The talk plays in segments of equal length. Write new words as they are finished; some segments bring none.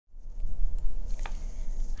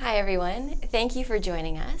Hi everyone, thank you for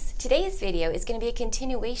joining us. Today's video is going to be a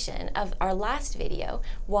continuation of our last video,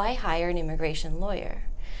 Why Hire an Immigration Lawyer?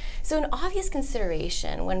 So an obvious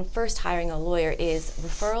consideration when first hiring a lawyer is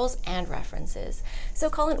referrals and references. So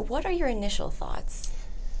Colin, what are your initial thoughts?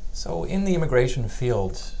 So in the immigration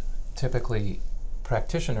field, typically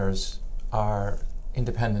practitioners are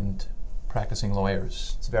independent practicing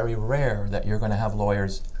lawyers. It's very rare that you're going to have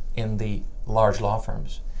lawyers in the large law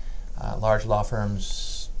firms. Large law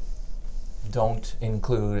firms don't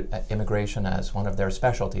include immigration as one of their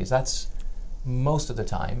specialties. That's most of the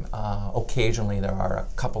time. Occasionally there are a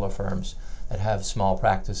couple of firms that have small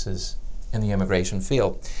practices in the immigration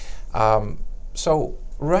field. So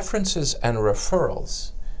references and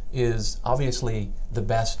referrals is obviously the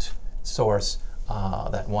best source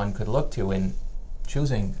that one could look to in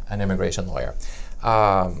choosing an immigration lawyer.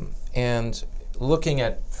 And looking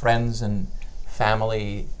at friends and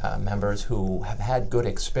family members who have had good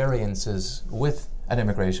experiences with an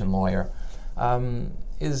immigration lawyer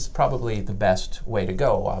is probably the best way to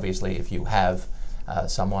go. Obviously, if you have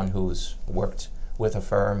someone who's worked with a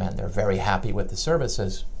firm and they're very happy with the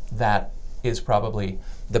services, that is probably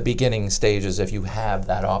the beginning stages. If you have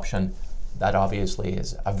that option, that obviously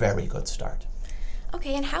is a very good start.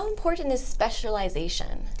 Okay, and how important is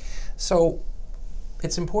specialization? So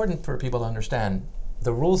it's important for people to understand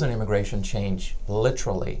the rules in immigration change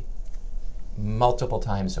literally multiple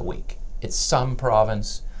times a week. It's some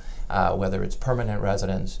province, whether it's permanent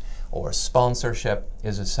residence or sponsorship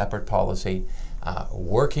is a separate policy.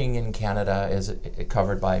 Working in Canada is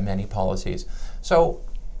covered by many policies. So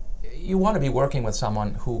you want to be working with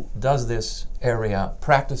someone who does this area,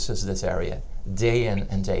 practices this area day in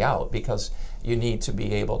and day out, because you need to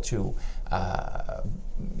be able to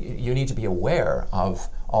you need to be aware of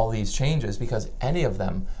all these changes, because any of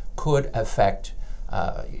them could affect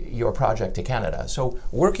your project to Canada. So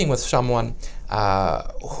working with someone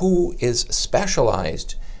who is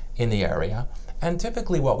specialized in the area, and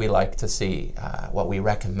typically what we like to see, what we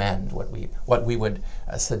recommend, what we would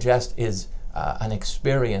suggest is an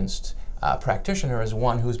experienced practitioner is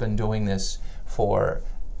one who's been doing this for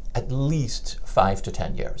at least 5 to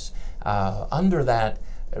 10 years. Under that,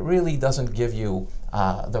 it really doesn't give you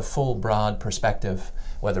the full broad perspective,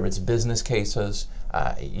 whether it's business cases.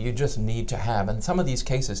 You just need to have, and some of these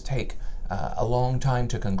cases take a long time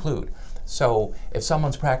to conclude. So if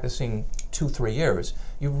someone's practicing 2-3 years,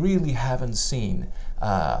 you really haven't seen,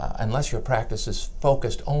 unless your practice is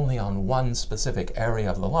focused only on one specific area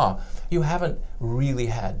of the law, you haven't really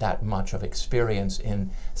had that much of experience in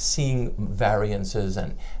seeing variances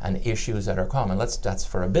and issues that are common. That's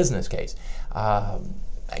for a business case.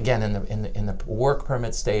 Again, in the work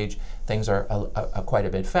permit stage, things are quite a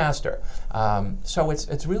bit faster. So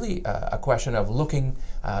it's really a question of looking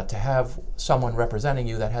to have someone representing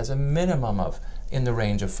you that has a minimum of in the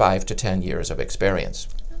range of 5 to 10 years of experience.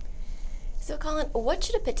 So Colin, what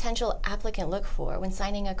should a potential applicant look for when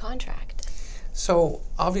signing a contract? So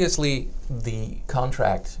obviously the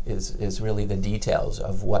contract is really the details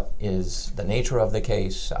of what is the nature of the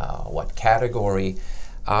case, what category,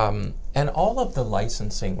 and all of the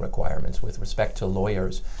licensing requirements with respect to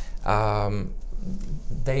lawyers.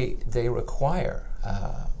 They require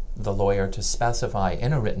the lawyer to specify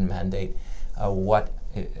in a written mandate what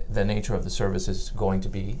the nature of the service is going to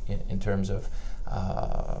be in terms of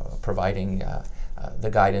providing the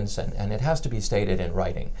guidance, and it has to be stated in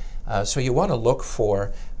writing. So you want to look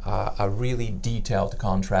for a really detailed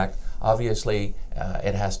contract. Obviously,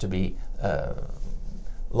 it has to be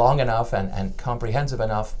long enough and comprehensive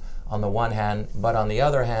enough on the one hand, but on the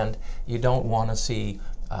other hand, you don't want to see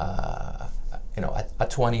a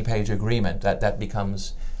 20-page agreement that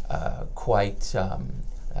becomes quite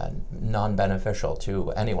non-beneficial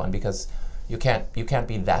to anyone, because you can't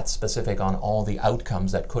be that specific on all the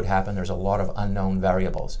outcomes that could happen. There's a lot of unknown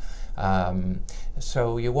variables.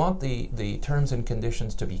 So you want the terms and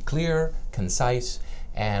conditions to be clear, concise,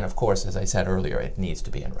 and of course, as I said earlier, it needs to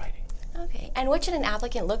be in writing. Okay, and what should an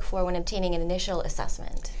applicant look for when obtaining an initial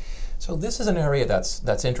assessment? So this is an area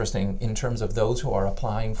that's interesting in terms of those who are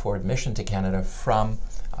applying for admission to Canada from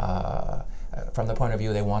the point of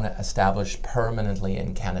view they want to establish permanently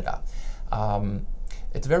in Canada.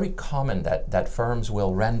 It's very common that firms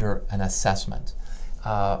will render an assessment.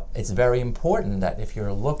 It's very important that if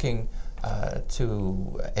you're looking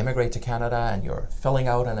to immigrate to Canada and you're filling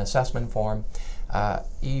out an assessment form,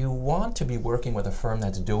 you want to be working with a firm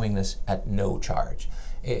that's doing this at no charge.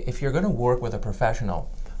 If you're going to work with a professional,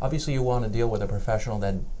 obviously you want to deal with a professional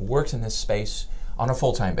that works in this space on a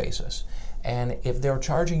full-time basis. And if they're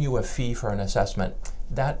charging you a fee for an assessment,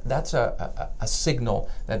 that's a signal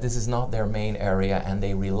that this is not their main area, and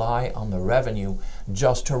they rely on the revenue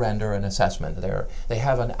just to render an assessment. They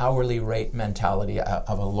have an hourly rate mentality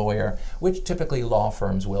of a lawyer, which typically law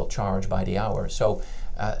firms will charge by the hour. So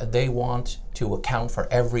they want to account for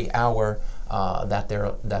every hour that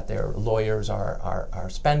their lawyers are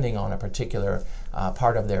spending on a particular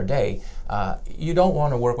part of their day. You don't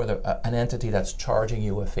want to work with an entity that's charging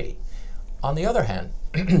you a fee. On the other hand,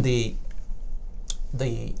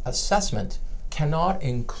 the assessment cannot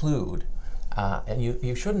include, and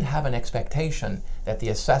you shouldn't have an expectation that the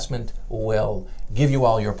assessment will give you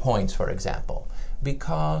all your points, for example,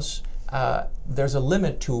 because there's a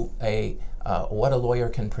limit to what a lawyer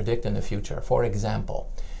can predict in the future. For example,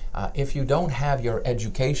 if you don't have your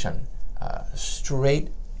education straight,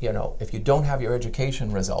 if you don't have your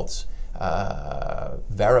education results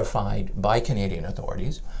verified by Canadian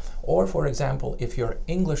authorities, or for example, if your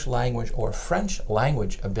English language or French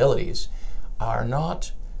language abilities are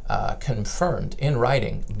not confirmed in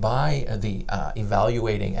writing by the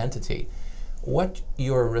evaluating entity, what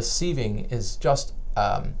you're receiving is just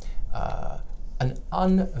an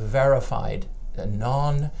unverified,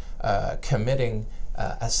 non-committing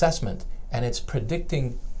assessment, and it's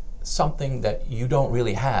predicting something that you don't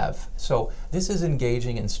really have. So this is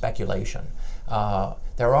engaging in speculation.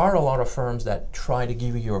 There are a lot of firms that try to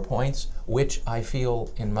give you your points, which I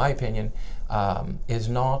feel, in my opinion, is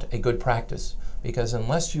not a good practice, because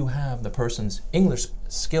unless you have the person's English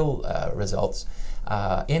skill results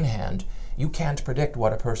in hand, you can't predict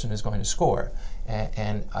what a person is going to score.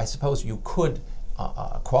 And I suppose you could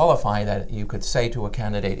qualify that. You could say to a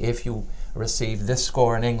candidate, if you receive this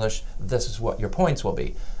score in English, this is what your points will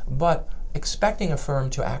be. But expecting a firm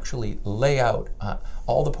to actually lay out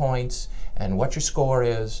all the points and what your score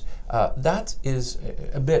is, that is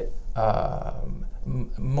a bit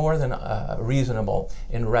more than reasonable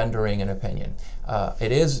in rendering an opinion.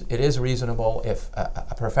 It is reasonable if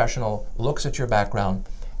a professional looks at your background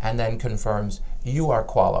and then confirms you are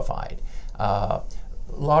qualified. A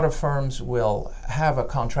lot of firms will have a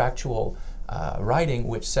contractual writing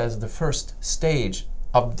which says the first stage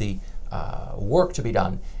of the work to be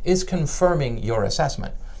done is confirming your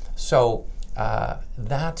assessment. So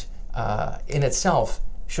that in itself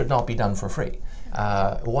should not be done for free.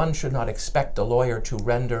 One should not expect a lawyer to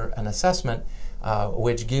render an assessment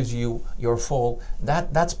which gives you your full,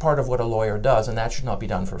 that's part of what a lawyer does, and that should not be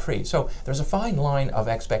done for free. So there's a fine line of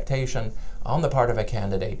expectation on the part of a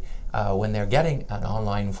candidate when they're getting an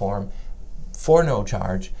online form for no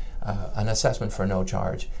charge, an assessment for no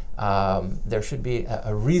charge. There should be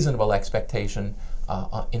a reasonable expectation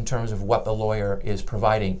in terms of what the lawyer is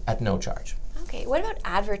providing at no charge. Okay, what about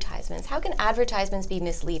advertisements? How can advertisements be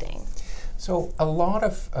misleading? So a lot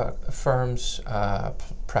of firms,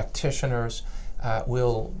 practitioners,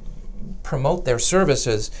 will promote their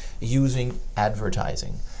services using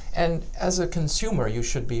advertising. And as a consumer, you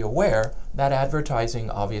should be aware that advertising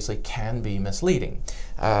obviously can be misleading.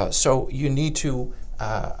 So you need to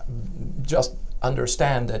just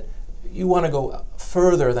understand that you want to go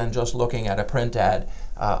further than just looking at a print ad.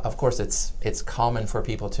 Of course, it's common for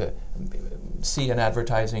people to see an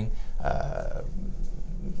advertising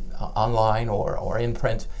online or in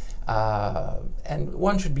print, and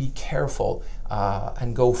one should be careful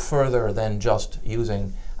and go further than just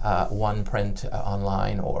using one print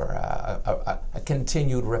online or a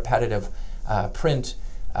continued repetitive print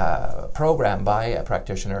program by a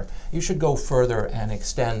practitioner. You should go further and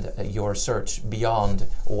extend your search beyond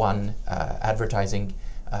one advertising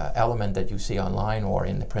element that you see online or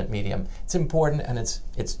in the print medium. It's important, and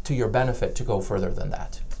it's to your benefit to go further than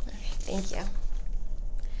that. Okay, thank you.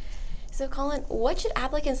 So Colin, what should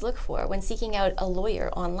applicants look for when seeking out a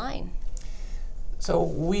lawyer online? So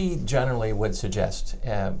we generally would suggest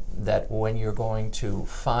that when you're going to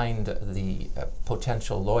find the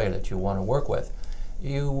potential lawyer that you want to work with,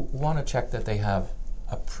 you want to check that they have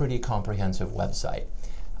a pretty comprehensive website.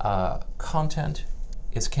 Content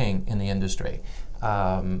is king in the industry,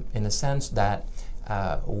 in the sense that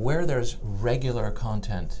where there's regular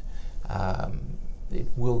content, it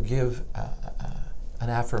will give an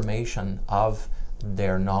affirmation of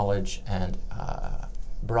their knowledge and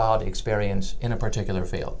broad experience in a particular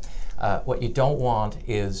field. What you don't want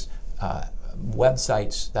is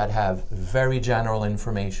websites that have very general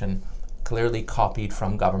information, clearly copied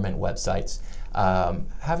from government websites.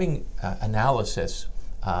 Having analysis,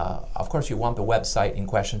 of course you want the website in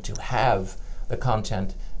question to have the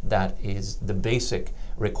content that is the basic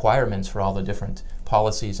requirements for all the different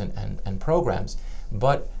policies and programs,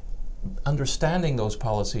 but understanding those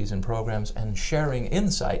policies and programs and sharing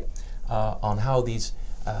insight on how these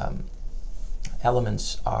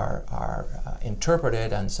elements are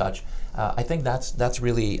interpreted and such, I think that's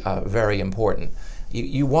really very important.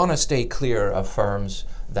 You want to stay clear of firms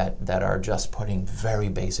that are just putting very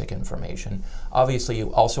basic information. Obviously,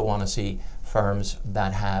 you also want to see firms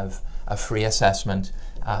that have a free assessment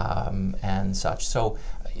and such. So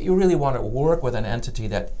you really want to work with an entity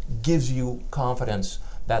that gives you confidence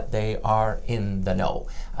that they are in the know.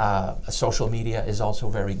 Social media is also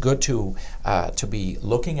very good to be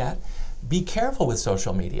looking at. Be careful with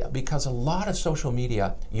social media, because a lot of social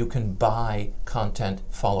media you can buy content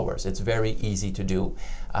followers. It's very easy to do.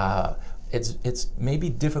 It's maybe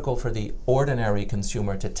difficult for the ordinary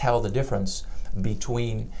consumer to tell the difference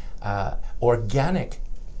between organic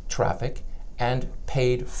traffic and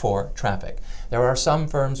paid for traffic. There are some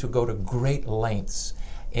firms who go to great lengths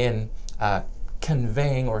in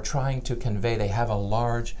conveying or trying to convey they have a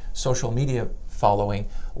large social media following,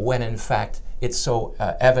 when in fact it's so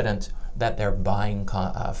evident that they're buying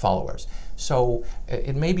followers. So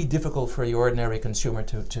it may be difficult for the ordinary consumer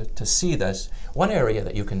to see this. One area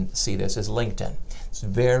that you can see this is LinkedIn. It's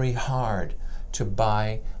very hard to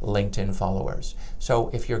buy LinkedIn followers. So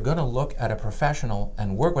if you're going to look at a professional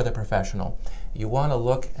and work with a professional, you want to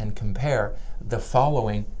look and compare the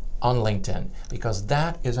following on LinkedIn, because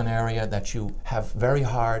that is an area that you have very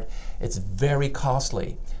hard. It's very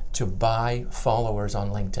costly to buy followers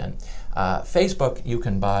on LinkedIn. Facebook you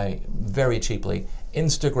can buy very cheaply.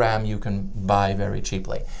 Instagram you can buy very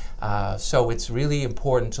cheaply. So it's really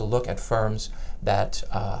important to look at firms that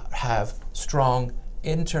have strong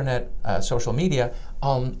internet social media.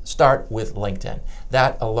 Start with LinkedIn.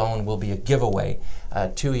 That alone will be a giveaway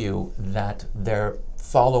to you that their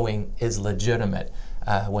following is legitimate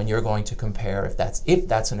when you're going to compare if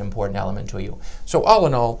that's an important element to you. So all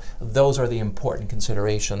in all, those are the important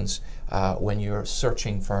considerations when you're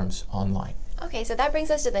searching firms online. Okay, so that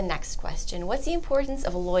brings us to the next question. What's the importance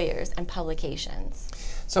of lawyers and publications?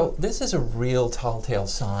 So this is a real telltale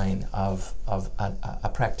sign of a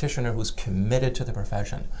practitioner who's committed to the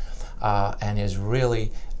profession and is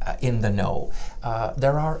really in the know.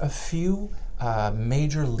 There are a few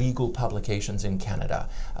major legal publications in Canada.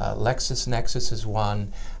 LexisNexis is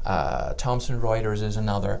one, Thomson Reuters is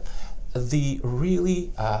another. The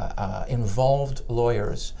really involved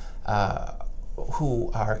lawyers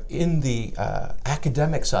who are in the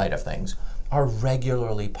academic side of things are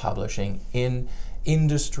regularly publishing in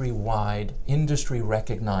industry-wide,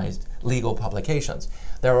 industry-recognized legal publications.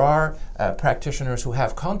 There are practitioners who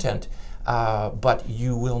have content, but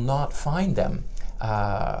you will not find them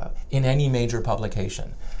in any major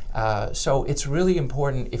publication. So it's really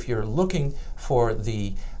important, if you're looking for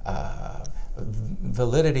the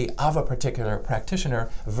validity of a particular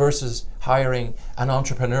practitioner versus hiring an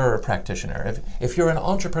entrepreneur practitioner. If you're an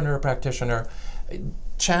entrepreneur practitioner,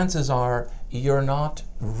 chances are you're not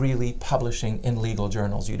really publishing in legal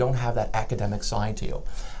journals. You don't have that academic side to you.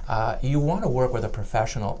 You want to work with a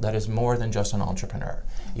professional that is more than just an entrepreneur.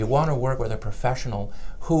 You want to work with a professional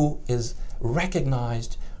who is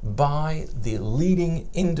recognized by the leading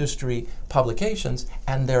industry publications,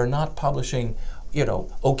 and they're not publishing,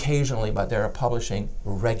 occasionally, but they're publishing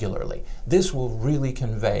regularly. This will really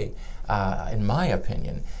convey, in my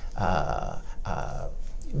opinion,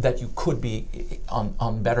 that you could be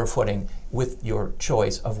on better footing with your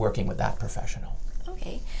choice of working with that professional.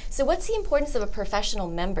 Okay, so what's the importance of a professional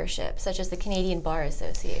membership, such as the Canadian Bar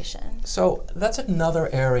Association? So that's another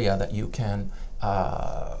area that you can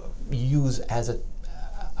use as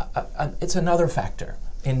it's another factor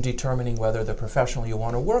in determining whether the professional you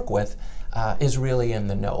want to work with is really in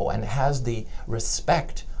the know and has the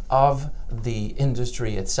respect of the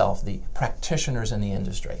industry itself, the practitioners in the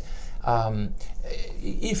industry.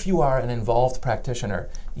 If you are an involved practitioner,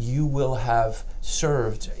 you will have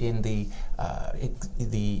served in the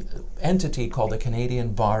entity called the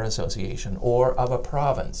Canadian Bar Association or of a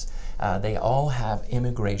province. They all have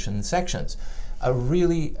immigration sections. A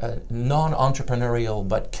really non-entrepreneurial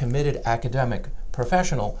but committed academic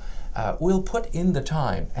professional will put in the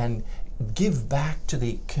time and give back to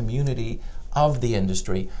the community of the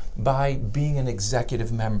industry by being an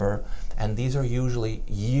executive member, and these are usually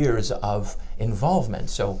years of involvement.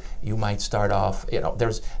 So you might start off,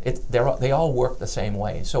 they all work the same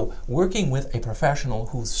way. So working with a professional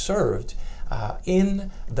who served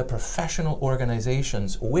in the professional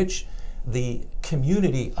organizations which the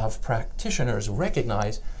community of practitioners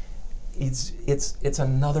recognize, it's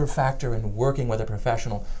another factor in working with a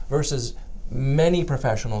professional versus many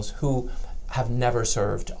professionals who have never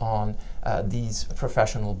served on these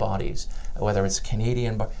professional bodies, whether it's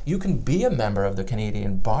Canadian Bar. You can be a member of the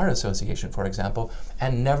Canadian Bar Association, for example,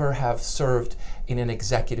 and never have served in an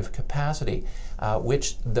executive capacity,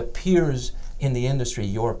 which the peers in the industry,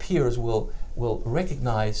 your peers, will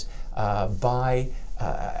recognize by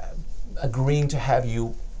agreeing to have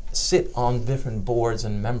you sit on different boards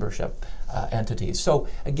and membership entities. So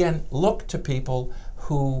again, look to people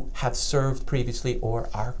who have served previously or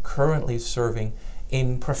are currently serving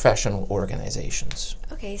in professional organizations.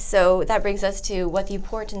 Okay, so that brings us to what the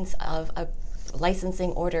importance of a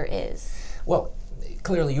licensing order is. Well,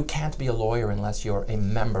 clearly you can't be a lawyer unless you're a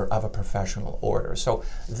member of a professional order. So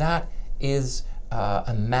that is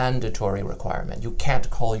a mandatory requirement. You can't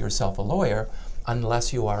call yourself a lawyer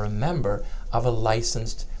unless you are a member of a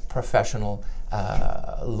licensed professional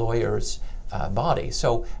lawyers body.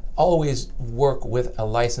 So always work with a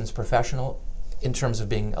licensed professional in terms of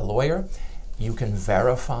being a lawyer. You can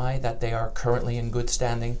verify that they are currently in good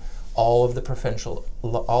standing. All of the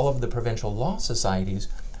provincial law societies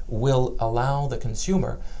will allow the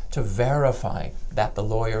consumer to verify that the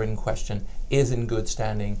lawyer in question is in good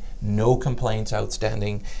standing, no complaints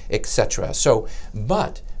outstanding, etc. So,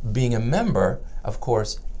 but being a member, of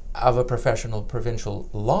course, of a professional provincial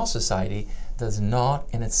law society does not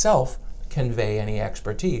in itself convey any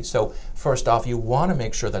expertise. So first off, you want to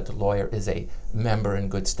make sure that the lawyer is a member in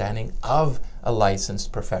good standing of a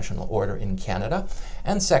licensed professional order in Canada.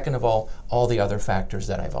 And second of all the other factors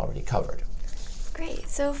that I've already covered. Great.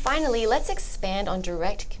 So finally, let's expand on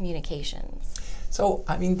direct communications. So,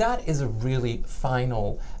 I mean, that is a really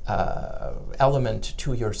final element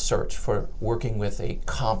to your search for working with a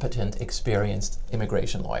competent, experienced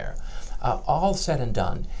immigration lawyer. All said and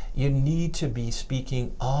done, you need to be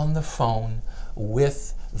speaking on the phone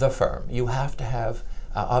with the firm. You have to have,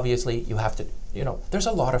 obviously, you have to, there's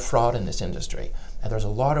a lot of fraud in this industry, and there's a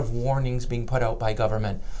lot of warnings being put out by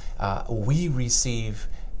government. We receive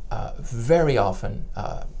very often,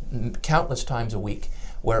 countless times a week,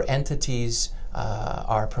 where entities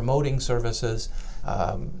are promoting services.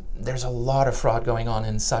 There's a lot of fraud going on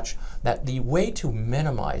and such that the way to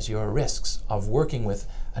minimize your risks of working with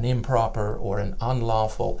an improper or an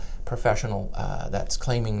unlawful professional that's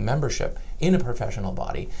claiming membership in a professional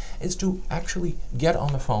body is to actually get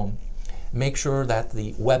on the phone, make sure that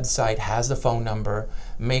the website has the phone number,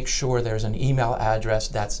 make sure there's an email address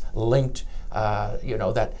that's linked,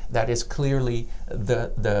 that is clearly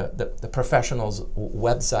the professional's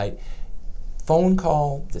website. Phone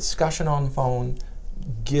call, discussion on phone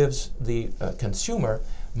gives the consumer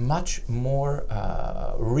much more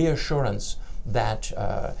reassurance that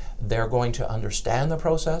they're going to understand the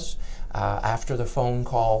process. After the phone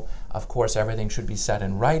call, of course, everything should be set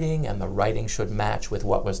in writing, and the writing should match with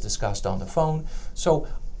what was discussed on the phone. So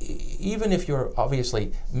even if you're,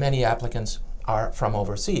 obviously, many applicants are from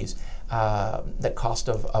overseas, the cost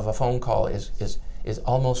of a phone call is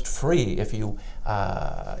almost free if you,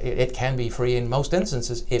 it can be free in most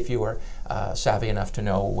instances if you are savvy enough to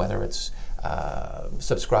know whether it's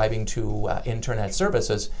subscribing to internet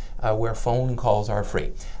services where phone calls are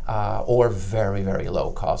free, or very, very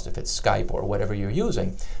low cost if it's Skype or whatever you're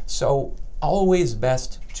using. So always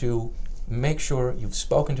best to make sure you've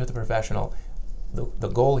spoken to the professional. The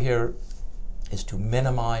goal here is to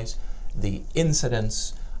minimize the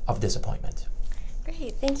incidence of disappointment.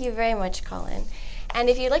 Great, thank you very much, Colin. And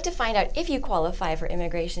if you'd like to find out if you qualify for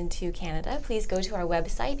immigration to Canada, please go to our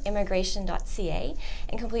website, Immigration.ca,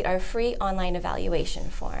 and complete our free online evaluation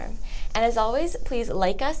form. And as always, please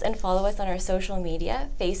like us and follow us on our social media,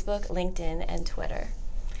 Facebook, LinkedIn, and Twitter.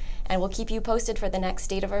 And we'll keep you posted for the next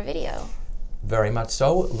date of our video. Very much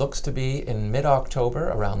so. It looks to be in mid-October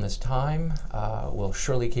around this time. We'll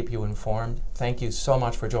surely keep you informed. Thank you so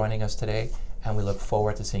much for joining us today, and we look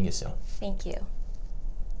forward to seeing you soon. Thank you.